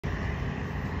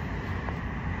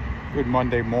Good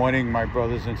Monday morning, my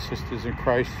brothers and sisters in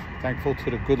Christ. Thankful to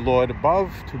the good Lord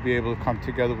above to be able to come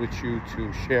together with you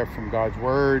to share from God's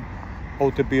word.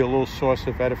 Hope to be a little source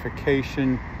of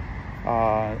edification,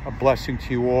 a blessing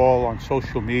to you all on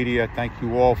social media. Thank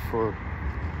you all for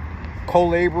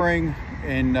co-laboring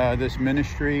in this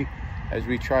ministry as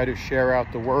we try to share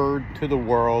out the word to the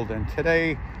world. And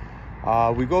today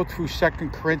we go through 2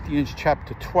 Corinthians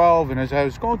chapter 12. And as I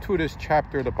was going through this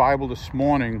chapter of the Bible this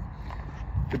morning,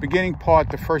 the beginning part,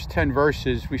 the first 10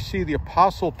 verses, we see the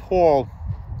Apostle Paul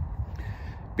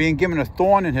being given a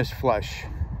thorn in his flesh.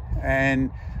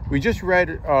 And we just read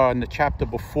in the chapter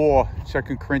before, 2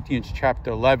 Corinthians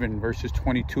chapter 11, verses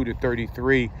 22 to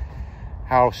 33,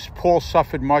 how Paul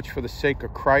suffered much for the sake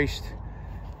of Christ.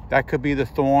 That could be the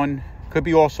thorn. Could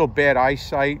be also bad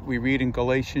eyesight. We read in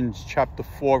Galatians chapter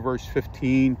 4, verse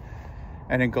 15,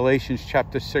 and in Galatians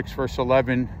chapter 6, verse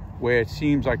 11, where it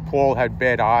seems like Paul had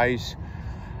bad eyes.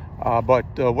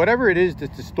 But whatever it is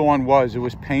that this thorn was, it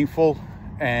was painful.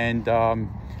 And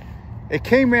it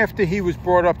came after he was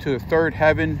brought up to the third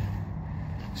heaven,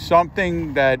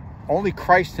 something that only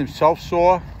Christ himself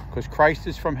saw, because Christ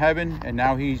is from heaven, and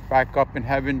now he's back up in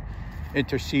heaven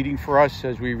interceding for us,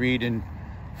 as we read in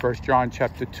 1 John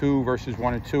chapter 2, verses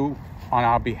 1 and 2, on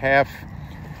our behalf.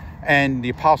 And the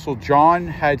Apostle John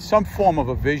had some form of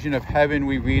a vision of heaven,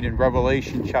 we read in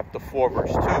Revelation chapter 4,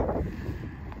 verse 2.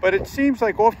 But it seems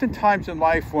like oftentimes in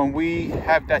life, when we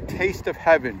have that taste of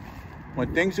heaven,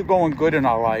 when things are going good in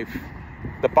our life,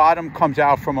 the bottom comes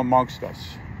out from amongst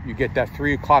us. You get that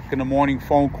 3 o'clock in the morning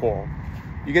phone call.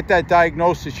 You get that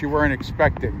diagnosis you weren't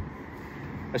expecting.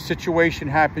 A situation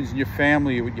happens in your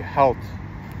family with your health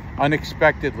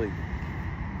unexpectedly.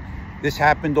 This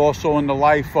happened also in the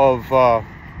life of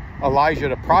Elijah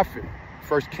the prophet.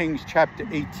 1 Kings chapter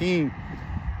 18.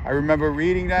 I remember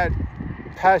reading that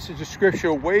passage of scripture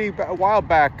a while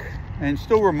back, and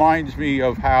still reminds me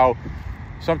of how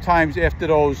sometimes after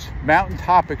those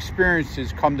mountaintop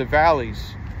experiences come the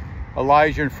valleys.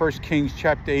 Elijah in 1 Kings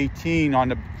chapter 18 on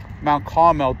the Mount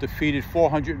Carmel defeated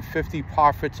 450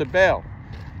 prophets of Baal.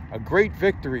 A great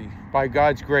victory by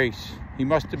God's grace. He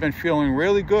must have been feeling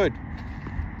really good.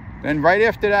 Then right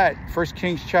after that, 1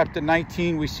 Kings chapter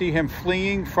 19, we see him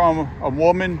fleeing from a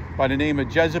woman by the name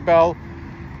of Jezebel,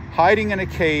 hiding in a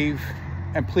cave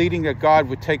and pleading that God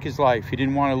would take his life. He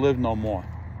didn't want to live no more.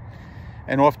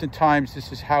 And oftentimes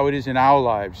this is how it is in our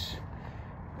lives.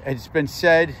 It's been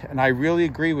said, and I really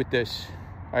agree with this.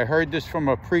 I heard this from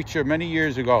a preacher many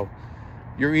years ago.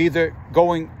 You're either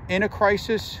going in a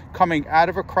crisis, coming out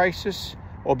of a crisis,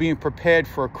 or being prepared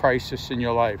for a crisis in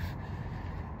your life.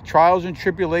 Trials and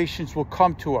tribulations will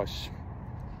come to us.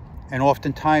 And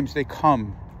oftentimes they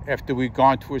come after we've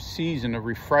gone through a season of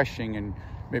refreshing and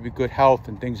maybe good health,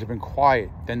 and things have been quiet.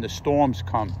 Then the storms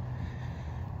come.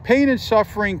 Pain and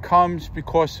suffering comes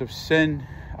because of sin.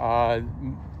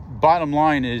 Bottom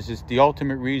line is the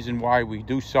ultimate reason why we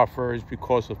do suffer is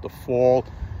because of the fall.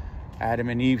 Adam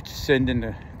and Eve sinned in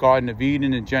the Garden of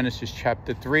Eden in Genesis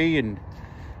chapter 3. And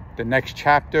the next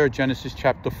chapter, Genesis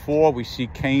chapter 4, we see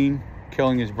Cain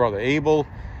killing his brother Abel.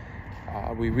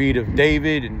 We read of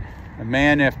David, and a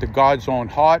man after God's own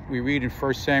heart. We read in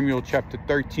 1 Samuel chapter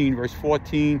 13, verse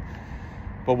 14.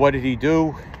 But what did he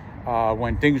do?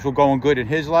 When things were going good in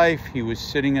his life, he was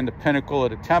sitting in the pinnacle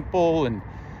of the temple, and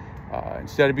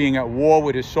instead of being at war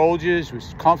with his soldiers,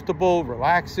 was comfortable,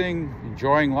 relaxing,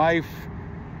 enjoying life.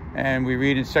 And we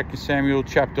read in 2 Samuel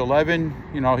chapter 11,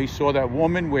 he saw that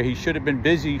woman where he should have been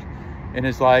busy in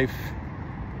his life.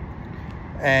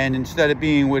 And instead of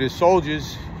being with his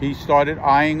soldiers, he started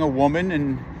eyeing a woman.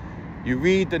 And you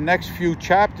read the next few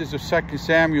chapters of 2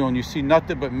 Samuel and you see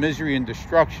nothing but misery and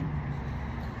destruction.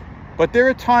 But there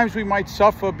are times we might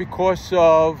suffer because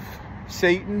of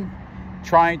Satan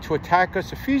trying to attack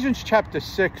us. Ephesians chapter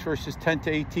 6, verses 10 to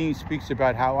 18 speaks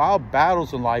about how our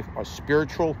battles in life are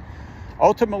spiritual.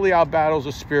 Ultimately, our battles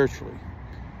are spiritually.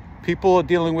 People are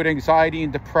dealing with anxiety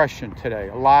and depression today,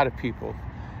 a lot of people.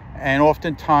 And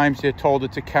oftentimes they're told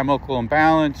it's a chemical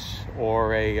imbalance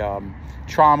or a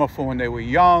trauma from when they were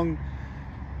young.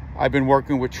 I've been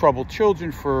working with troubled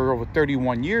children for over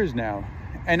 31 years now.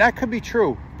 And that could be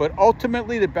true. But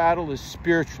ultimately, the battle is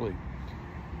spiritually.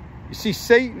 You see,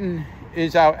 Satan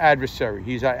is our adversary.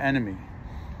 He's our enemy.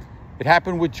 It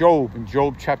happened with Job in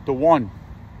Job chapter 1,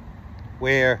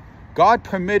 where God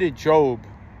permitted Job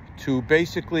to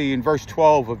basically, in verse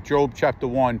 12 of Job chapter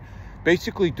 1,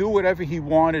 basically do whatever he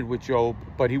wanted with Job,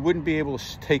 but he wouldn't be able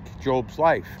to take Job's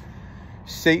life.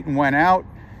 Satan went out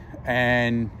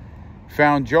and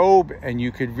found Job, and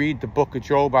you could read the book of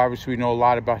Job. Obviously, we know a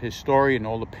lot about his story and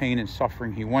all the pain and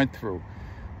suffering he went through.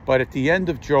 But at the end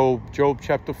of Job, Job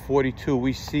chapter 42,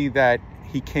 we see that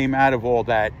he came out of all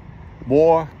that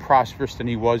more prosperous than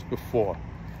he was before.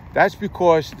 That's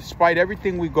because despite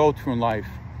everything we go through in life,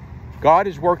 God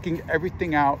is working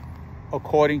everything out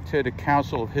according to the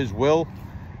counsel of his will.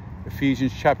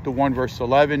 Ephesians chapter 1, verse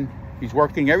 11. He's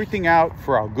working everything out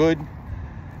for our good,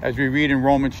 as we read in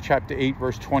Romans chapter 8,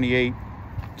 verse 28,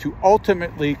 to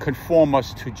ultimately conform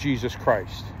us to Jesus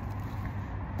Christ.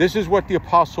 This is what the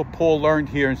Apostle Paul learned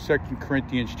here in 2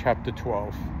 Corinthians chapter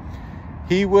 12.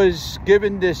 He was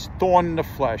given this thorn in the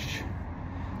flesh,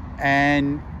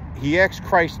 and he asked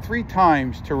Christ 3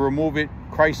 times to remove it.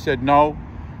 Christ said, "No,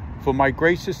 for my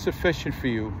grace is sufficient for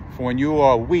you. For when you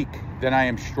are weak, then I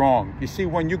am strong." You see,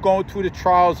 when you're going through the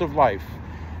trials of life,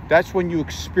 that's when you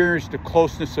experience the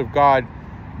closeness of God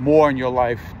more in your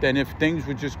life than if things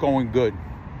were just going good.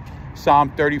 Psalm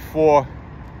 34,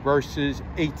 verses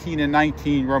 18 and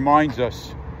 19 reminds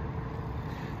us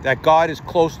that God is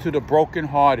close to the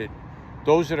brokenhearted,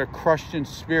 those that are crushed in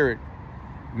spirit.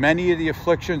 Many are the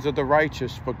afflictions of the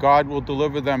righteous, but God will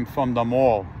deliver them from them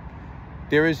all.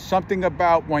 There is something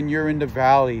about when you're in the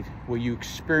valley where you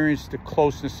experience the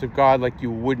closeness of God like you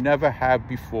would never have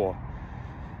before.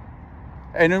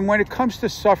 And then when it comes to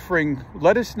suffering,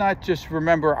 let us not just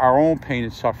remember our own pain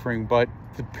and suffering, but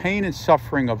the pain and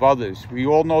suffering of others. We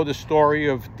all know the story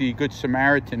of the Good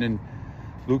Samaritan in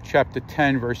Luke chapter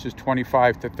 10, verses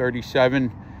 25 to 37.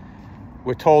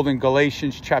 We're told in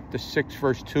Galatians chapter 6,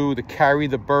 verse 2, to carry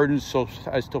the burdens so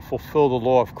as to fulfill the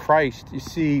law of Christ. You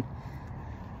see,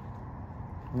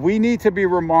 we need to be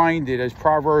reminded, as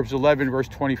Proverbs 11, verse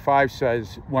 25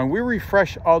 says, when we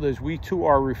refresh others, we too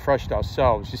are refreshed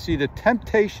ourselves. You see, the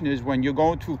temptation is when you're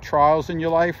going through trials in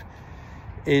your life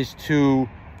is to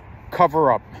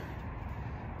cover up,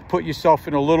 put yourself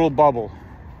in a little bubble,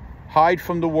 hide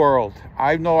from the world.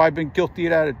 I know I've been guilty of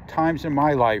that at times in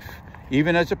my life,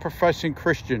 even as a professing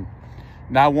Christian,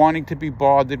 not wanting to be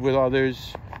bothered with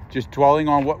others, just dwelling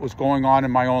on what was going on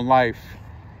in my own life.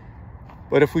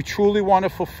 But if we truly want to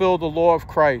fulfill the law of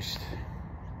Christ,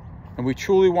 and we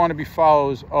truly want to be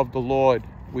followers of the Lord,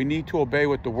 we need to obey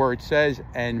what the word says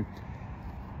and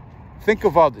think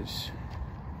of others.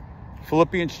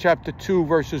 Philippians chapter 2,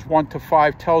 verses 1 to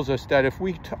 5 tells us that if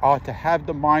we are to have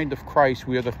the mind of Christ,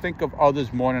 we are to think of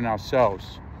others more than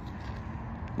ourselves.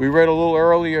 We read a little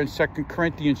earlier in 2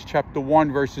 Corinthians chapter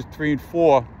 1, verses 3 and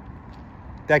 4,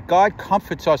 that God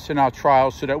comforts us in our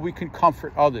trials so that we can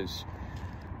comfort others.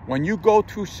 When you go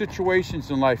through situations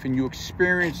in life and you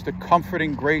experience the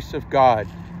comforting grace of God,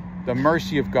 the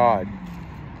mercy of God,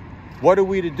 what are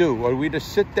we to do? Are we to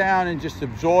sit down and just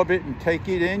absorb it and take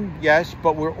it in? Yes,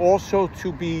 but we're also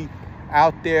to be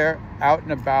out there, out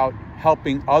and about,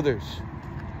 helping others.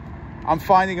 I'm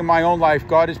finding in my own life,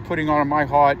 God is putting on my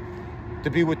heart to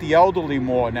be with the elderly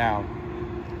more now.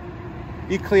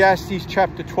 Ecclesiastes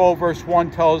chapter 12, verse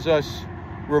 1 tells us,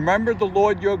 remember the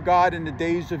Lord your God in the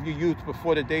days of your youth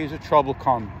before the days of trouble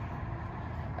come.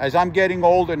 As I'm getting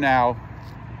older now,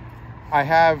 I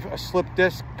have a slip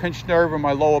disc, pinched nerve in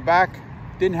my lower back.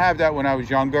 Didn't have that when I was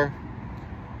younger.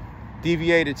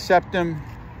 Deviated septum,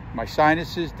 my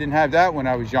sinuses, didn't have that when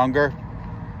I was younger.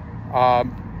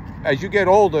 As you get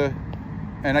older,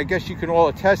 and I guess you can all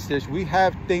attest this, we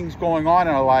have things going on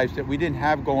in our lives that we didn't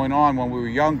have going on when we were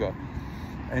younger.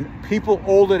 And people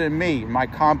older than me, my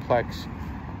complex,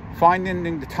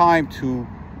 finding the time to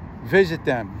visit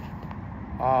them,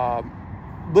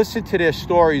 listen to their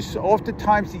stories.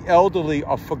 Oftentimes the elderly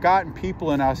are forgotten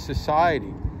people in our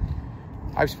society.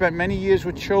 I've spent many years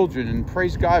with children and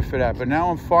praise God for that, but now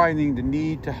I'm finding the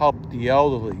need to help the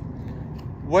elderly.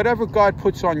 Whatever God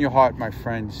puts on your heart, my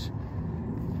friends,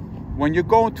 when you're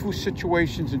going through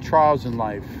situations and trials in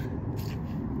life,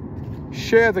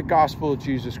 share the gospel of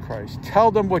Jesus Christ.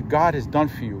 Tell them what God has done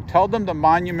for you. Tell them the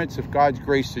monuments of God's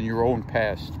grace in your own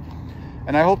past.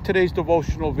 And I hope today's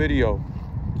devotional video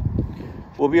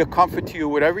will be a comfort to you,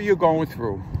 whatever you're going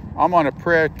through. I'm on a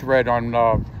prayer thread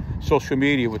on social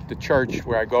media with the church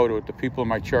where I go to, with the people in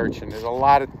my church, and there's a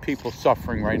lot of people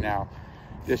suffering right now.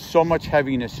 There's so much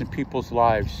heaviness in people's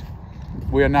lives.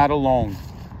 We are not alone.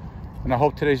 And I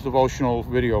hope today's devotional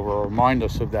video will remind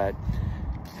us of that.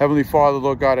 Heavenly Father,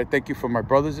 Lord God, I thank you for my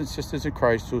brothers and sisters in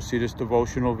Christ who will see this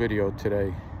devotional video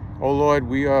today. Oh Lord,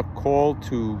 we are called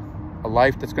to a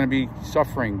life that's going to be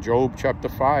suffering. Job chapter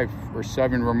 5, verse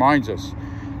 7 reminds us,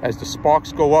 as the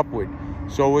sparks go upward,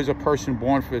 so is a person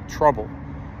born for trouble.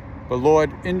 But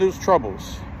Lord, in those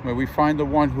troubles, may we find the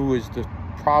one who is the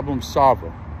problem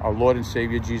solver, our Lord and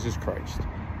Savior, Jesus Christ.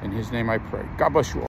 In his name I pray. God bless you all.